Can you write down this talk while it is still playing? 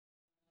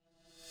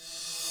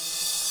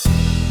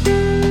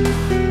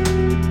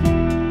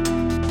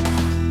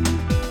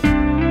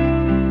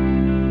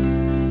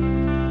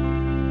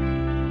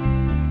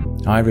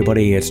Hi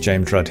everybody, it's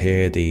James Rudd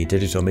here, the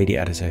digital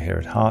media editor here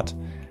at Heart.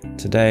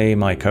 Today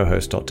my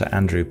co-host Dr.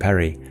 Andrew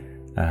Perry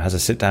has a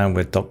sit down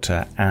with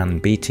Dr. Anne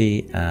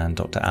Beattie and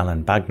Dr.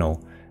 Alan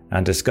Bagnall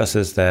and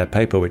discusses their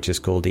paper which is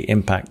called The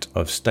Impact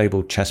of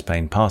Stable Chest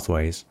Pain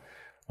Pathways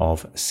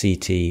of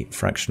CT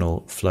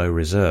Fractional Flow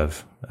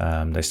Reserve.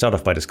 They start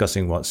off by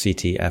discussing what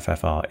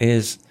CT-FFR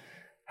is,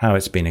 how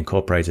it's been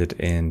incorporated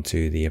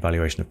into the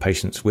evaluation of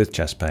patients with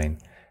chest pain,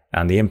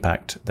 and the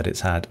impact that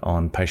it's had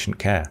on patient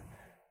care.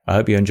 I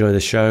hope you enjoy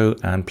the show,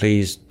 and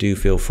please do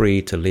feel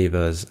free to leave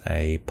us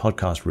a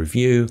podcast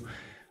review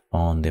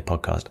on the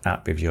podcast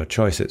app of your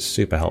choice. It's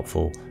super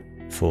helpful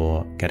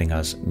for getting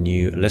us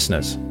new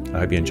listeners. I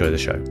hope you enjoy the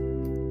show.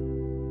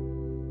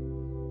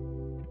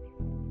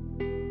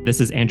 This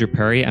is Andrew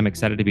Perry. I'm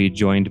excited to be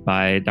joined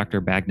by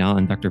Dr. Bagnall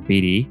and Dr.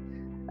 Beattie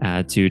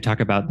to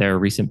talk about their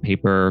recent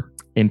paper,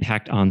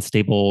 Impact on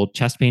Stable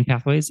Chest Pain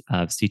Pathways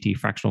of CT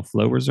Fractional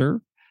Flow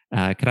Reserve.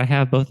 Could I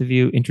have both of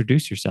you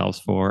introduce yourselves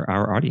for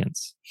our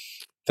audience?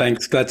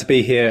 Thanks. Glad to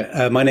be here.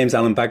 My name's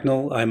Alan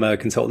Bagnall. I'm a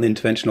consultant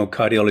interventional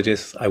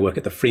cardiologist. I work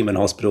at the Freeman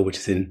Hospital, which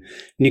is in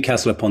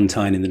Newcastle upon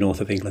Tyne in the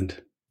north of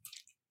England.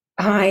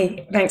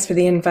 Hi, thanks for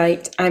the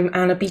invite. I'm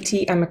Anna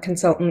Beattie. I'm a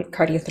consultant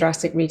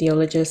cardiothoracic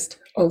radiologist,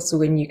 also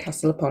in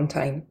Newcastle upon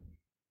Tyne.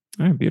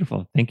 All right,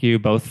 beautiful. Thank you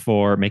both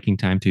for making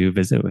time to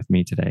visit with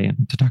me today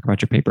and to talk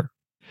about your paper.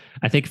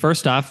 I think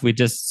first off,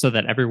 so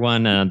that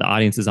everyone, the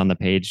audience is on the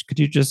page, could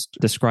you just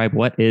describe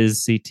what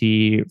is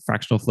CT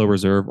fractional flow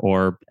reserve,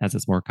 or as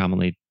it's more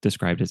commonly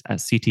described as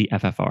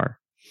CT-FFR?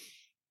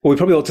 Well, we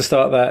probably ought to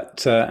start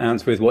that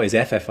answer with what is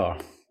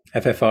FFR.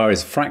 FFR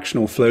is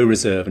fractional flow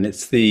reserve, and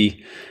it's the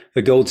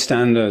gold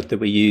standard that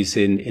we use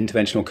in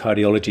interventional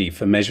cardiology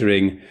for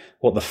measuring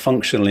what the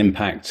functional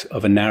impact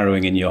of a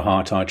narrowing in your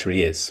heart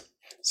artery is.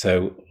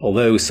 So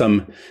although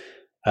some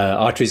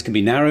arteries can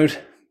be narrowed,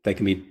 they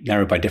can be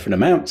narrowed by different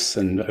amounts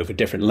and over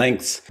different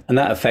lengths, and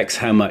that affects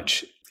how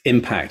much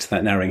impact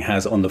that narrowing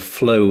has on the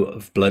flow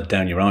of blood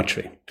down your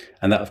artery.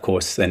 And that, of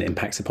course, then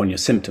impacts upon your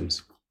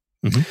symptoms.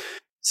 Mm-hmm.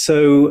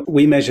 So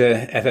we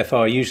measure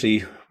FFR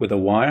usually with a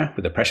wire,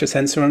 with a pressure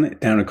sensor on it,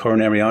 down a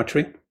coronary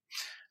artery.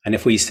 And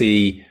if we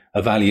see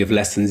a value of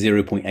less than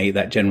 0.8,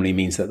 that generally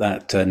means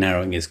that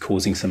narrowing is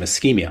causing some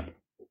ischemia.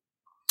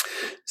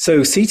 So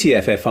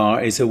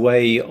CT-FFR is a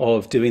way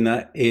of doing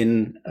that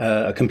in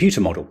a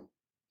computer model.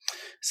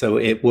 So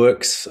it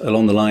works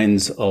along the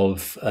lines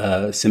of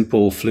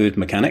simple fluid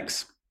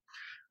mechanics.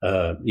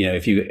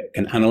 If you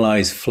can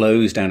analyze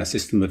flows down a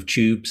system of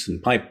tubes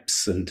and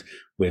pipes and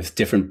with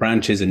different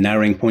branches and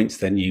narrowing points,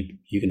 then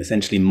you can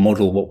essentially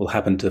model what will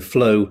happen to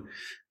flow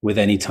with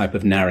any type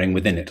of narrowing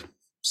within it.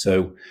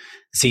 So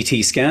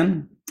CT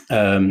scan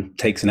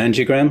takes an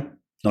angiogram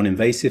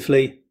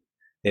non-invasively.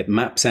 It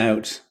maps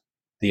out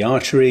the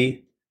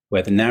artery,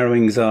 where the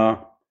narrowings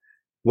are,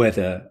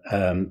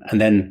 and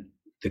then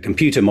the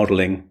computer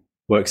modeling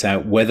works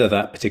out whether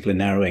that particular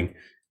narrowing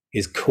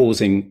is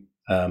causing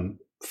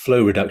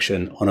flow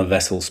reduction on a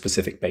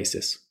vessel-specific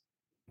basis.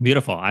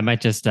 Beautiful. I might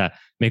just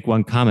make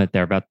one comment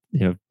there about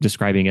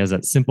describing it as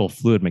a simple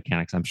fluid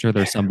mechanics. I'm sure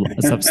there's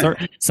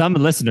some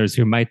listeners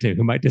who might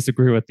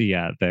disagree with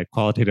the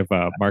qualitative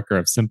marker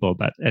of simple,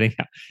 but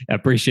anyhow, I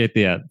appreciate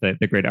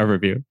the great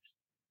overview.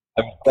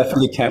 I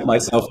definitely count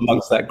myself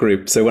amongst that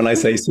group. So when I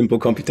say simple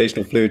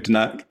computational fluid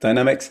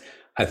dynamics,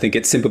 I think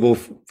it's simple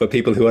for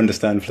people who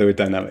understand fluid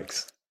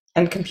dynamics.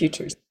 And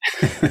computers.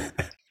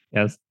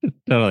 Yes,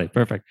 totally.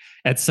 Perfect.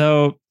 And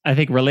so I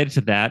think related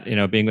to that,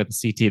 being with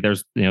the CT,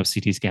 there's,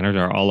 CT scanners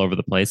are all over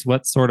the place.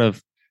 What sort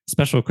of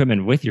special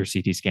equipment with your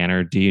CT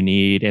scanner do you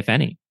need, if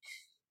any?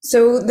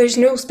 So there's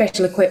no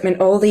special equipment.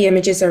 All the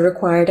images are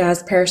required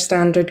as per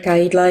standard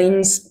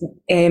guidelines,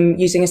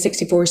 using a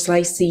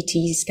 64-slice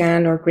CT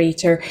scan or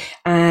greater,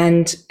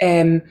 and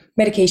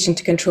medication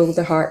to control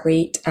the heart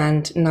rate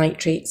and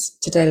nitrates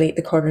to dilate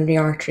the coronary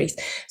arteries.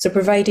 So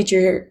provided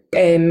you're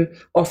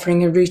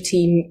offering a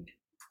routine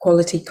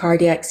quality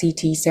cardiac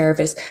CT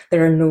service,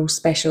 there are no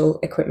special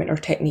equipment or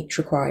techniques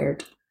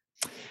required.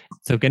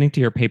 So getting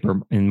to your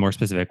paper in more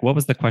specific, what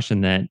was the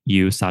question that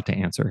you sought to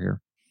answer here?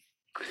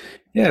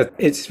 Yeah,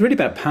 it's really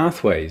about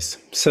pathways.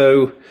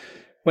 So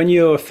when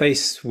you're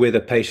faced with a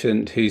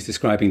patient who's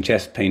describing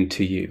chest pain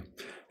to you,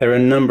 there are a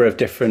number of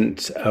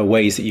different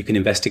ways that you can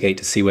investigate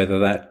to see whether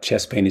that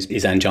chest pain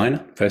is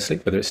angina, firstly,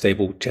 whether it's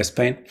stable chest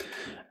pain,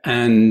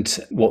 and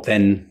what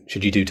then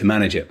should you do to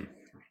manage it.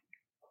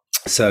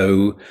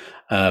 So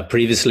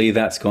previously,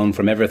 that's gone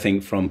from everything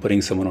from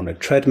putting someone on a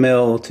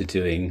treadmill to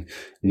doing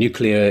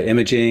nuclear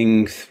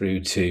imaging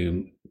through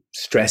to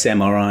stress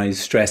MRIs,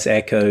 stress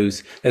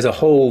echoes. There's a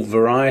whole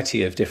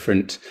variety of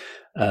different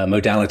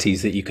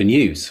modalities that you can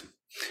use.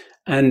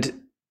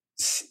 And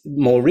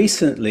more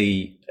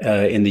recently,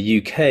 in the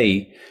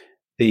UK,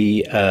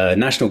 the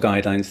national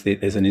guidelines,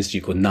 there's an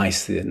institute called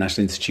NICE, the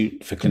National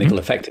Institute for Clinical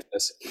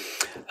Effectiveness.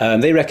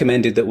 They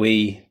recommended that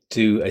we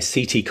do a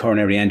CT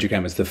coronary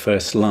angiogram as the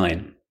first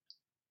line.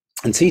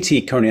 And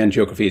CT coronary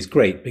angiography is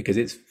great because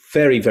it's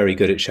very, very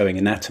good at showing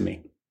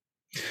anatomy.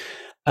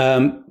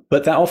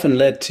 But that often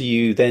led to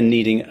you then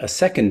needing a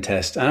second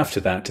test after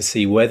that to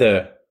see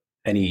whether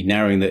any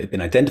narrowing that had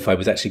been identified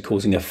was actually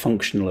causing a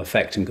functional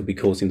effect and could be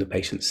causing the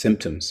patient's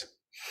symptoms.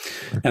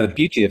 Now, the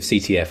beauty of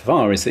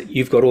CT-FFR is that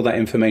you've got all that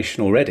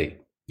information already.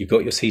 You've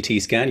got your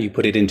CT scan, you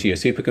put it into your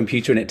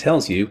supercomputer, and it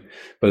tells you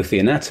both the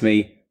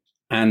anatomy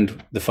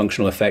and the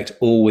functional effect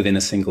all within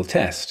a single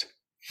test.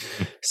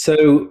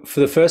 So for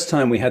the first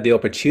time, we had the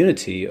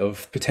opportunity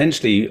of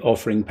potentially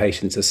offering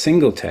patients a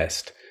single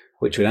test,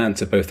 which would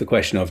answer both the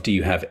question of, do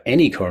you have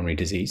any coronary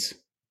disease?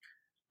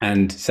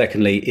 And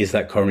secondly, is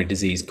that coronary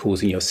disease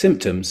causing your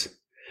symptoms?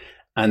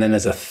 And then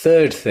as a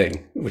third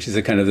thing, which is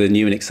a kind of the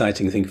new and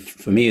exciting thing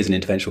for me as an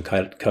interventional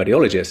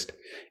cardiologist,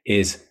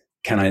 is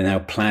can I now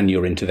plan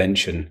your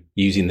intervention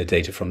using the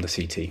data from the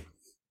CT?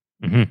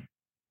 Mm-hmm.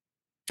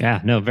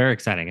 Yeah, no, very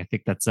exciting. I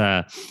think that's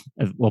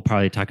we'll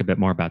probably talk a bit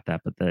more about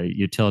that, but the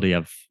utility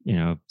of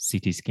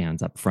CT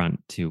scans up front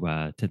to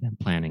then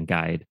plan and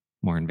guide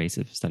more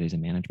invasive studies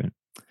and management.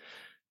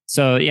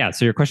 So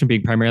your question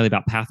being primarily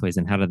about pathways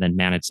and how to then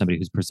manage somebody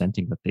who's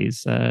presenting with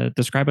these.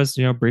 Describe us,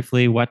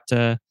 briefly what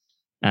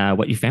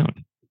you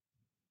found.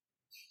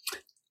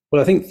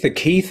 Well, I think the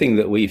key thing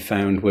that we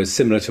found was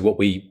similar to what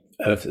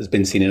has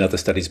been seen in other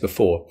studies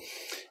before.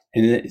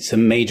 And it's a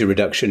major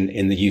reduction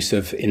in the use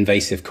of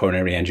invasive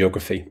coronary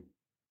angiography.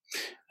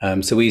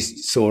 So we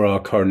saw our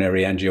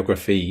coronary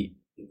angiography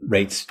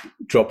rates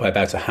drop by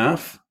about a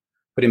half,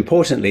 but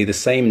importantly, the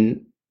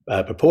same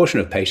proportion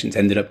of patients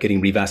ended up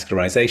getting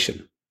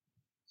revascularization.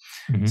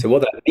 Mm-hmm. So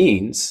what that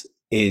means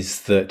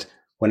is that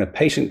when a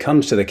patient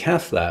comes to the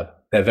cath lab,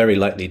 they're very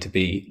likely to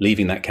be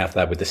leaving that cath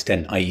lab with a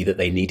stent, i.e. that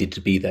they needed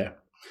to be there.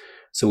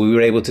 So we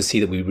were able to see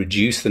that we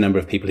reduced the number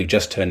of people who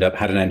just turned up,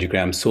 had an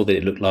angiogram, saw that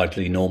it looked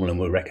largely normal and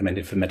were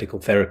recommended for medical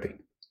therapy.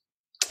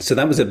 So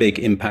that was a big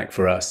impact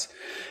for us.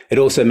 It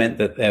also meant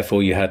that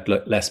therefore you had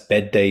less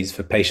bed days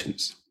for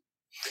patients.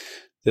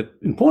 The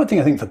important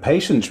thing I think for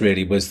patients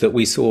really was that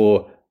we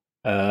saw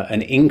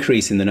an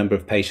increase in the number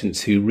of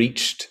patients who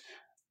reached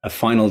a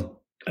final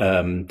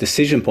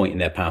decision point in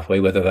their pathway,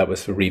 whether that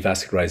was for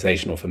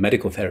revascularization or for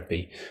medical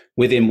therapy,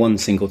 within one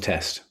single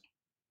test.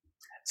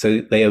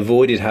 So they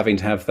avoided having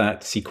to have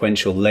that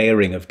sequential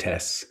layering of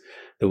tests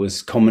that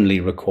was commonly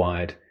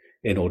required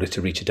in order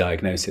to reach a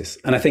diagnosis.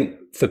 And I think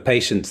for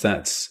patients,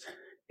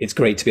 it's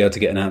great to be able to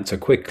get an answer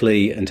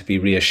quickly and to be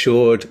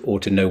reassured or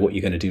to know what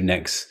you're going to do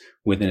next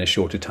within a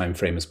shorter time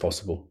frame as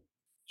possible.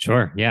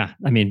 Sure. Yeah.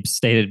 I mean,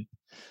 stated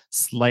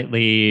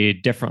slightly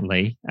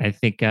differently, I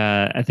think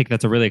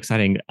that's a really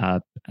exciting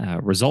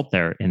result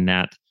there in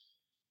that,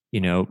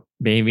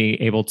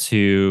 maybe able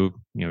to,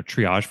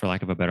 triage, for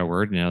lack of a better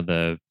word,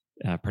 the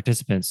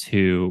participants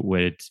who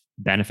would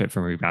benefit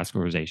from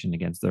revascularization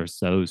against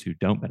those who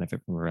don't benefit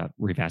from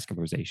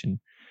revascularization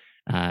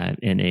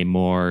in a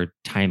more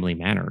timely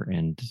manner,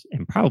 and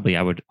probably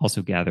I would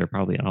also gather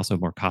also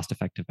more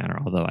cost-effective manner.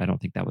 Although I don't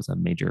think that was a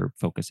major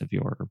focus of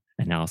your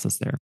analysis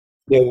there.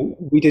 Yeah,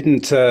 we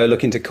didn't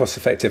look into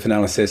cost-effective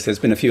analysis. There's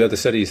been a few other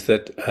studies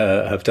that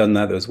have done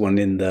that. There was one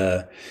in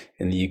the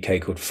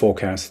UK called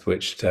Forecast,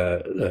 which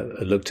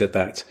looked at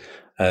that,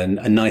 and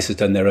NICE has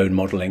done their own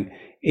modelling.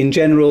 In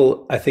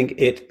general, I think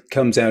it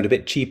comes out a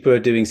bit cheaper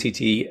doing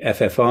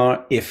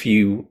CT-FFR if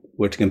you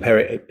were to compare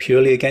it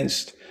purely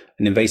against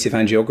an invasive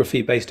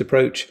angiography-based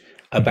approach,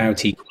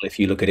 about equal if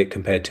you look at it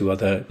compared to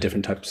other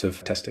different types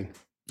of testing.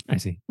 I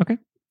see. Okay.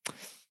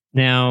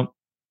 Now,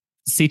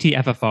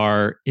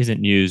 CT-FFR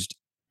isn't used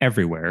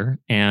everywhere,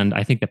 and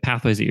I think the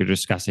pathways that you're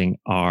discussing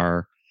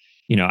are,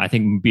 I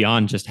think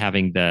beyond just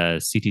having the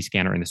CT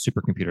scanner and the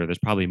supercomputer, there's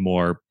probably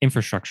more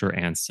infrastructure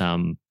and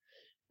some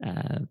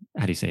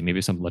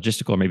maybe some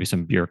logistical, maybe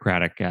some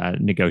bureaucratic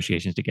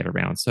negotiations to get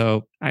around.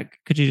 So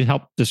could you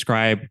help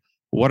describe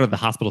what are the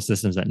hospital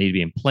systems that need to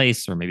be in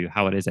place, or maybe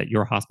how it is at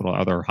your hospital,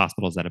 other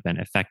hospitals that have been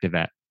effective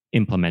at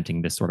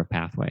implementing this sort of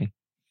pathway?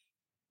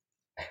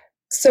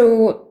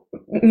 So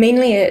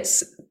mainly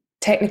it's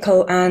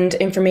technical and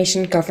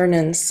information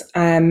governance,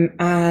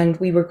 and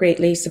we were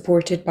greatly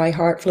supported by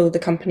HeartFlow, the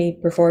company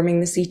performing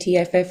the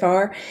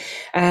CT-FFR.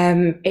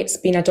 It's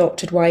been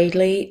adopted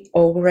widely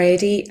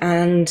already,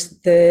 and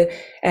the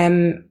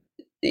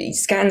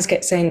scans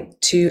get sent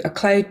to a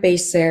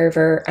cloud-based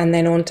server and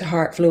then onto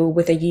HeartFlow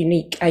with a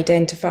unique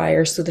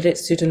identifier so that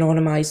it's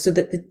pseudonymized, so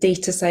that the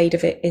data side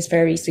of it is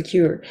very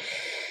secure.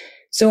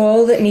 So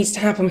all that needs to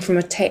happen from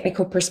a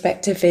technical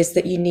perspective is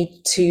that you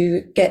need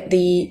to get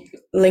the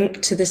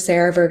link to the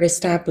server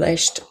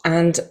established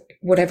and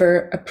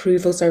whatever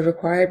approvals are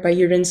required by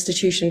your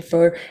institution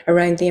for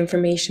around the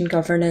information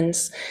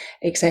governance,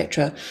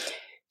 etc.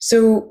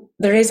 So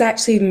there is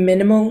actually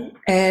minimal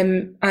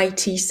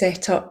IT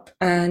setup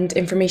and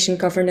information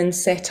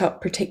governance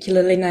setup,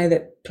 particularly now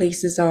that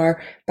places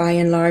are by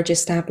and large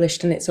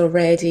established and it's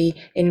already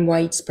in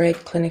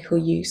widespread clinical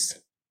use.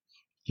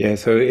 Yeah,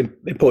 so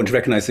important to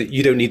recognize that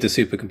you don't need the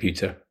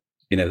supercomputer,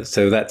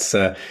 so that's,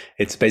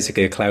 it's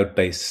basically a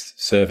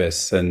cloud-based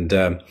service, and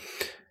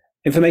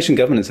information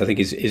governance, I think,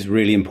 is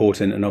really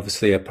important and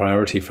obviously a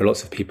priority for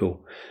lots of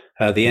people.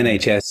 The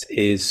NHS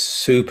is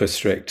super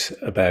strict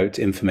about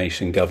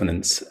information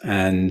governance,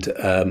 and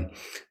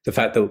the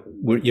fact that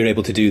you're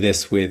able to do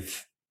this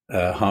with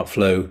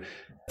HeartFlow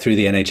through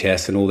the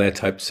NHS and all their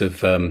types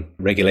of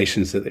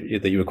regulations that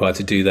you're required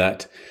to do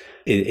that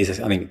is,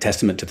 I think,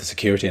 testament to the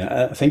security. And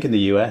I think in the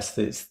US,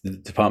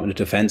 the Department of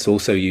Defense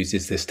also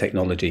uses this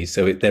technology.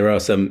 So there are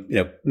some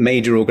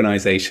major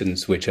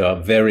organizations which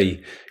are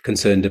very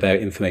concerned about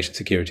information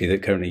security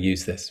that currently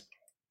use this.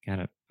 Got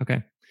it.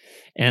 Okay.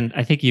 And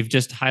I think you've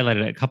just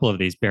highlighted a couple of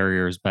these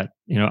barriers, but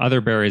other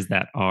barriers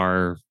that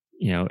are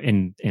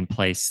in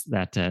place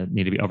that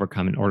need to be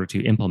overcome in order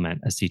to implement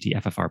a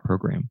CT-FFR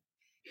program.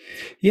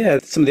 Yeah,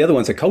 some of the other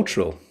ones are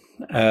cultural.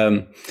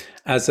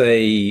 As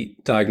a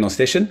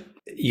diagnostician,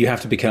 you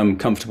have to become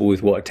comfortable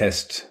with what a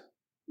test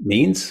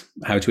means,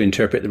 how to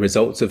interpret the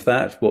results of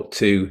that, what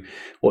to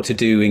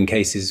do in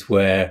cases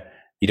where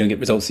you don't get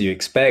results that you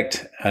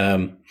expect,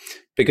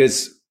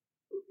 because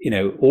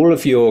all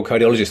of your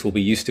cardiologists will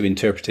be used to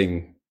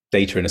interpreting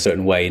data in a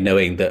certain way,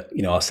 knowing that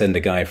I'll send a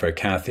guy for a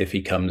cath if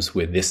he comes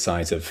with this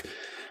size of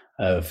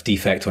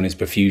defect on his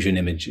perfusion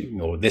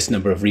imaging or this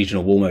number of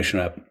regional wall motion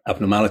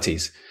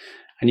abnormalities,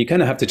 and you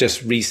kind of have to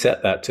just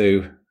reset that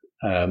to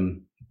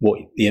what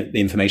the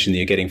information that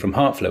you're getting from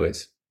HeartFlow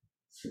is.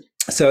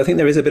 So I think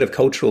there is a bit of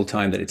cultural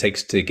time that it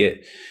takes to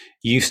get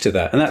used to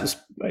that. And that's,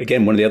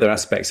 again, one of the other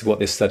aspects of what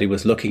this study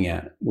was looking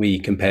at. We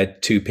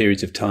compared 2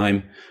 periods of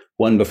time,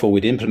 one before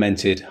we'd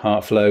implemented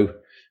HeartFlow,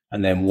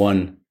 and then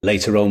one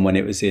later on when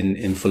it was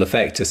in full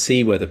effect, to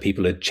see whether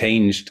people had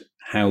changed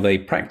how they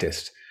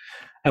practiced.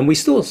 And we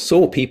still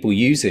saw people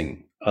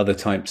using other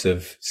types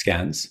of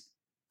scans.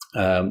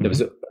 There was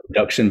a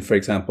reduction, for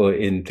example,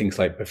 in things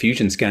like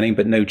perfusion scanning,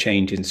 but no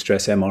change in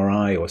stress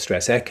MRI or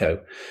stress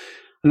echo.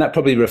 And that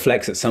probably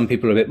reflects that some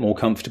people are a bit more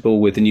comfortable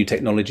with the new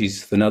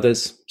technologies than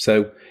others.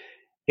 So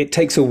it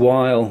takes a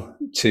while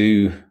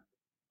to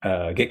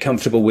get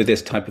comfortable with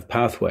this type of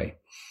pathway.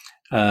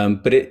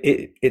 But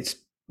it's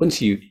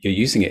once you're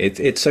using it,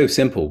 it's so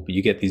simple.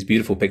 You get these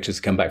beautiful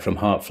pictures come back from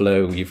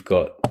HeartFlow. You've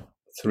got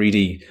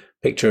 3D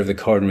picture of the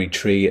coronary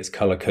tree. It's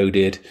color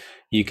coded.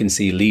 You can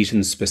see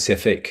lesion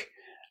specific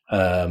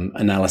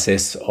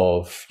analysis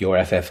of your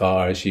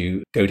FFR as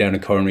you go down a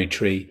coronary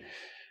tree.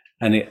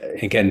 And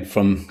again,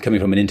 coming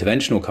from an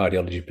interventional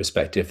cardiology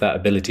perspective, that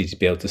ability to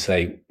be able to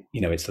say,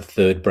 it's the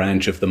third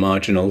branch of the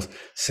marginal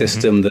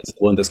system that's the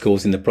one that's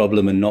causing the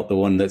problem and not the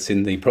one that's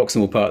in the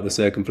proximal part of the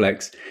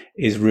circumflex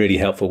is really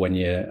helpful when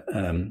you're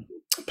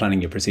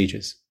planning your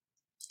procedures.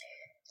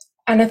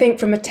 And I think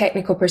from a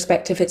technical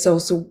perspective, it's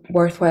also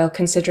worthwhile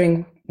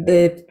considering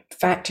the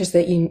factors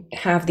that you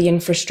have the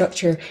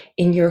infrastructure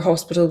in your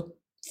hospital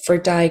for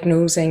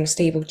diagnosing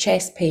stable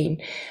chest pain,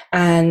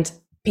 and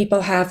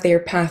people have their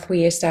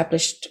pathway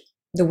established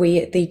the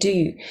way they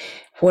do,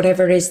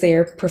 whatever is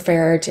their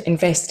preferred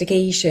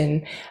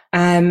investigation.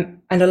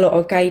 And a lot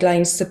of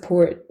guidelines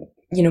support,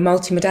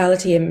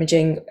 multimodality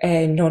imaging,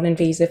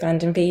 non-invasive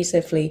and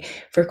invasively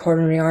for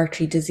coronary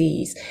artery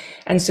disease.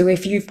 And so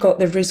if you've got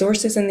the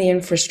resources and the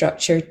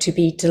infrastructure to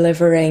be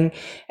delivering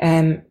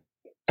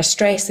a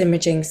stress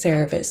imaging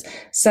service,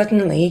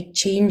 suddenly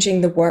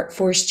changing the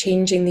workforce,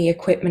 changing the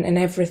equipment and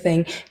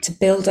everything to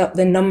build up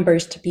the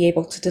numbers to be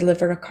able to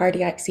deliver a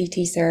cardiac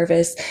CT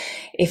service,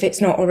 if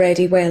it's not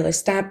already well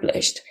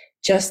established,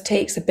 just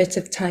takes a bit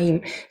of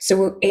time.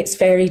 So it's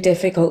very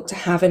difficult to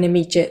have an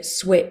immediate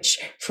switch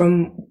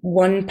from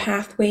one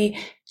pathway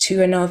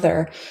to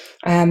another.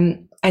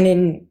 And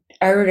in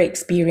our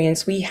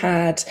experience, we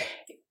had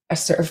a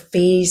sort of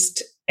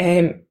phased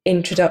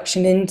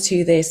introduction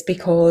into this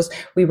because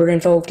we were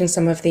involved in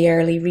some of the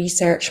early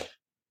research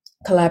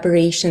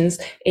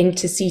collaborations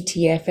into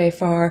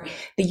CT-FFR.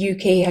 The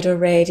UK had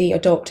already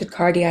adopted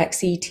cardiac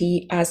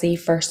CT as a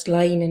first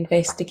line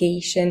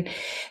investigation.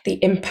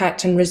 The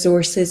impact and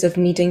resources of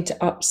needing to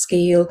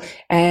upscale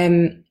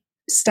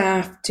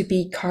staff to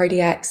be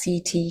cardiac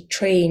CT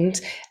trained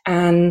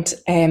and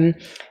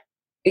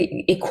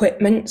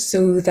equipment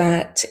so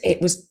that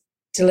it was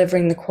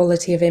delivering the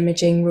quality of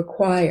imaging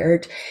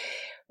required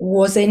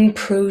was in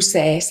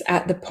process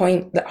at the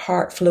point that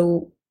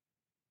HeartFlow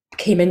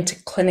came into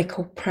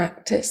clinical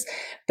practice.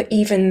 But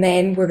even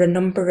then, we're a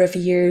number of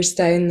years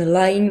down the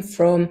line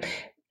from,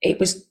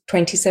 it was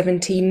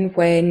 2017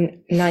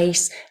 when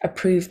NICE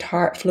approved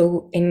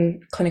HeartFlow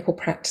in clinical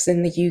practice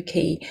in the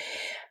UK.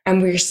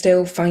 And we're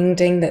still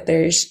finding that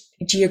there's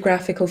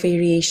geographical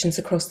variations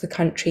across the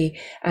country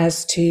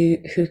as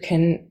to who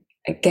can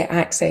get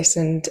access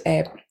and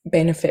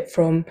benefit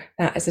from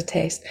that as a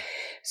test.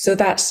 So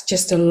that's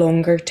just a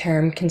longer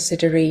term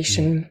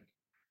consideration.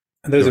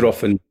 And those are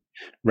often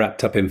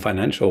wrapped up in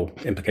financial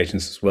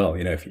implications as well.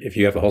 If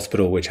you have a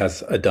hospital which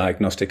has a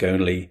diagnostic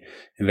only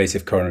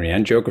invasive coronary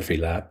angiography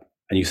lab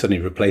and you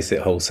suddenly replace it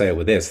wholesale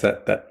with this,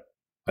 that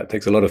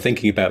takes a lot of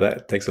thinking about that.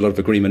 It takes a lot of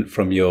agreement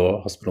from your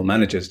hospital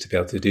managers to be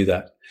able to do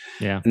that.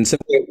 Yeah. And so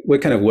we're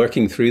kind of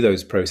working through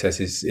those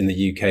processes in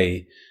the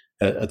UK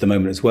at the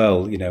moment as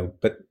well,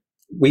 but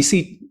we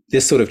see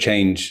this sort of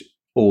change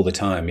all the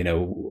time.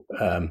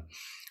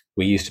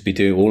 We used to be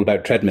doing all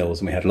about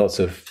treadmills and we had lots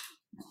of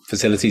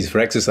facilities for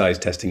exercise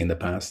testing in the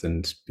past,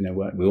 and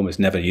we almost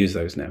never use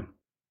those now.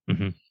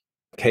 Mm-hmm.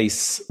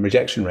 Case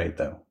rejection rate,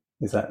 though,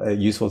 is that a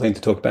useful thing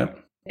to talk about?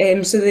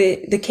 So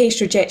the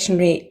case rejection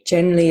rate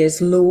generally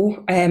is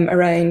low,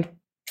 around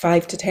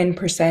 5 to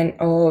 10%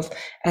 of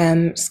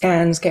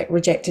scans get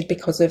rejected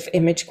because of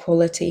image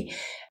quality.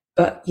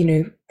 But,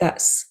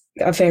 that's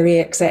a very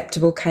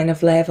acceptable kind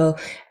of level.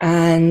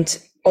 And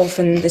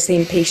often the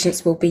same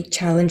patients will be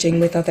challenging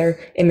with other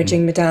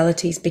imaging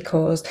modalities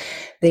because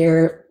they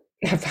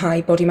have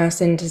high body mass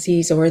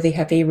indices or they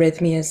have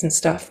arrhythmias and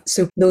stuff.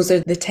 So those are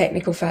the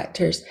technical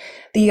factors.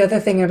 The other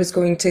thing I was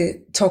going to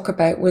talk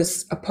about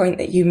was a point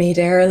that you made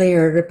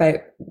earlier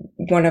about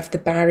one of the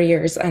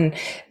barriers and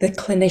the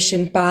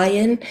clinician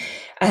buy-in.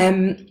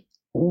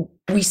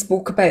 We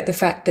spoke about the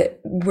fact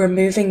that we're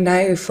moving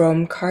now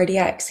from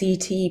cardiac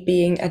CT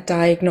being a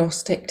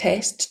diagnostic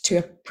test to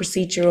a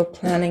procedural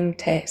planning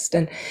test.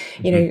 And,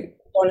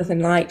 Jonathan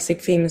Leipzig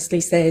famously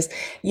says,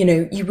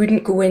 you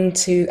wouldn't go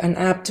into an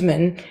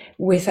abdomen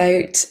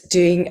without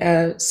doing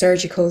a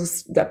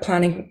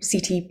planning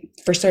CT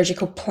for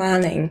surgical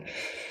planning.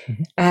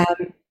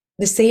 Mm-hmm.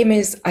 The same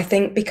is, I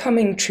think,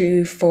 becoming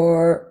true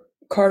for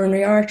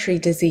coronary artery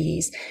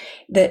disease,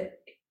 that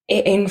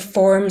it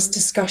informs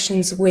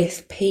discussions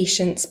with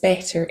patients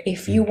better.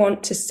 If you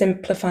want to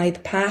simplify the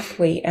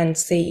pathway and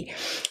say,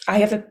 I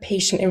have a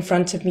patient in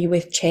front of me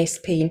with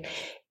chest pain.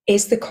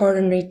 Is the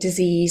coronary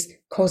disease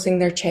causing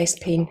their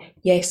chest pain?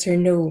 Yes or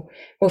no?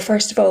 Well,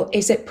 first of all,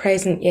 is it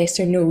present? Yes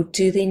or no?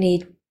 Do they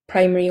need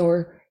primary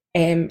or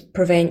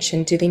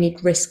prevention? Do they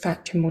need risk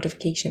factor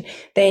modification?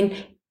 Then,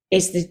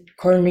 is the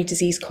coronary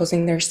disease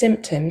causing their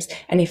symptoms?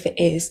 And if it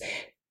is,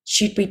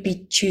 should we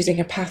be choosing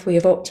a pathway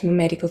of optimal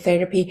medical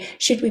therapy?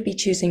 Should we be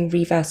choosing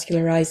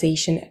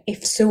revascularization?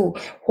 If so,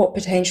 what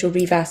potential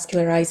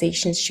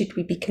revascularizations should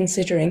we be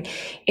considering?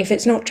 If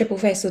it's not triple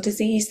vessel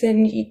disease,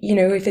 then,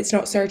 if it's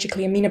not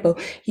surgically amenable,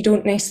 you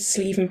don't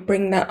necessarily even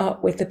bring that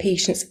up with the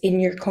patients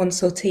in your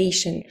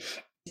consultation.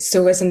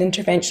 So as an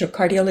interventional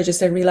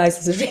cardiologist, I realize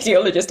as a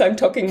radiologist, I'm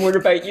talking more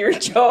about your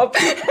job.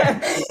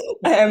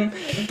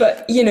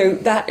 But,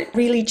 that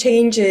really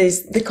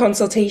changes the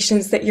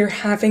consultations that you're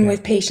having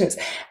with patients.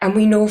 And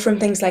we know from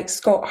things like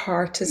Scott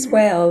Hart as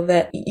well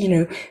that,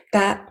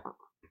 that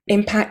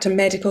impact on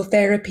medical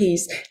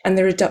therapies and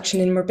the reduction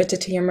in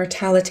morbidity and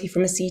mortality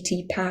from a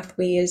CT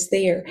pathway is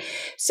there.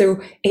 So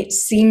it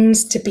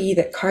seems to be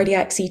that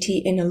cardiac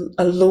CT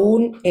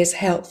alone is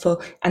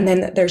helpful, and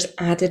then that there's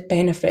added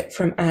benefit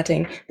from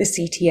adding the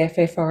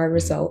CT-FFR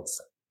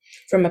results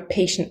from a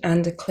patient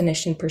and a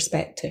clinician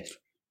perspective.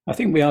 I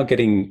think we are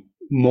getting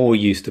more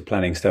used to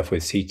planning stuff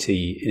with CT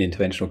in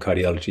interventional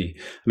cardiology.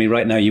 I mean,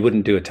 right now you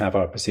wouldn't do a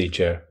TAVR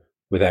procedure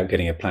without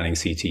getting a planning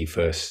CT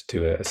first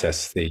to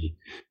assess the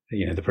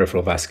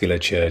peripheral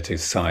vasculature, to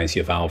size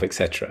your valve,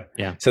 etc.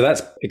 Yeah. So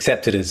that's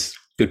accepted as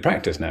good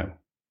practice now.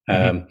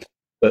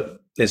 But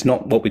it's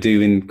not what we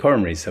do in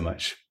coronaries so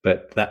much.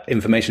 But that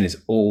information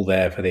is all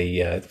there for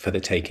the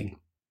taking.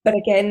 But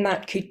again,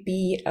 that could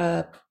be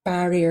a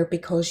barrier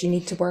because you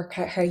need to work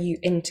out how you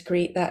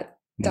integrate that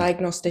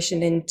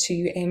diagnostician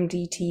into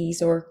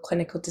MDTs or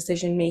clinical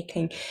decision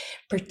making,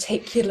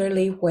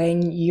 particularly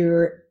when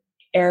you're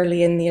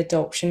early in the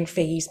adoption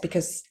phase,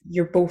 because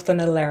you're both on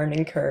a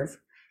learning curve.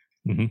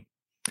 Mm-hmm.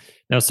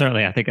 No,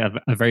 certainly, I think a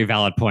very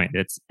valid point.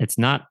 It's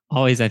not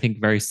always, I think,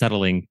 very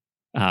settling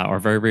or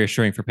very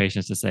reassuring for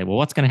patients to say, well,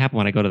 what's going to happen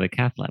when I go to the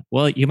cath lab?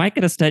 Well, you might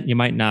get a stent, you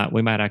might not.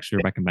 We might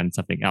actually recommend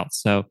something else.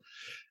 So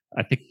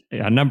I think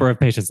a number of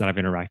patients that I've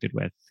interacted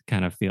with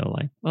kind of feel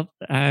like, well,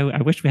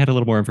 I wish we had a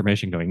little more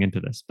information going into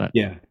this. But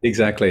yeah,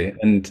 exactly.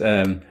 And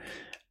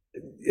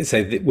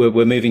so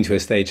we're moving to a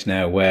stage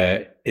now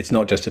where it's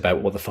not just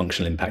about what the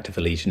functional impact of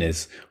a lesion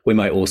is. We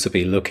might also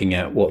be looking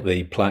at what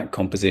the plaque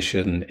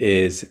composition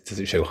is. Does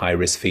it show high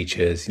risk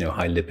features,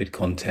 high lipid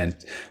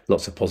content,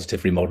 lots of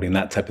positive remodeling,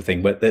 that type of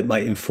thing. But that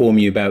might inform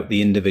you about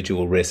the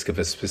individual risk of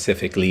a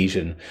specific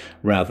lesion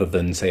rather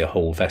than, say, a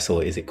whole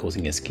vessel. Is it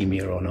causing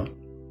ischemia or not?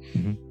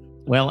 Mm-hmm.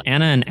 Well,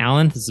 Anna and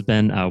Alan, this has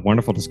been a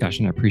wonderful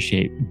discussion. I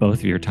appreciate both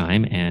of your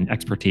time and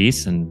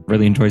expertise and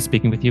really enjoyed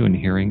speaking with you and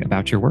hearing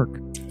about your work.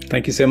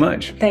 Thank you so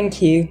much. Thank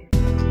you.